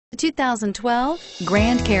2012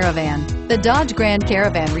 Grand Caravan. The Dodge Grand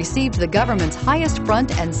Caravan received the government's highest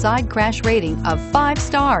front and side crash rating of 5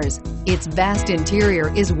 stars. Its vast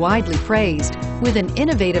interior is widely praised, with an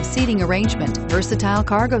innovative seating arrangement, versatile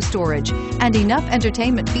cargo storage, and enough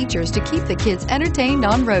entertainment features to keep the kids entertained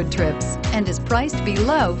on road trips, and is priced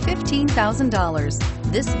below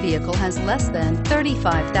 $15,000. This vehicle has less than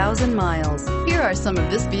 35,000 miles. Here are some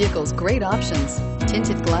of this vehicle's great options: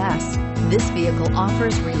 tinted glass. This vehicle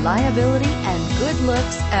offers reliability and good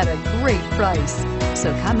looks at a great price.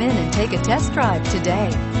 So come in and take a test drive today.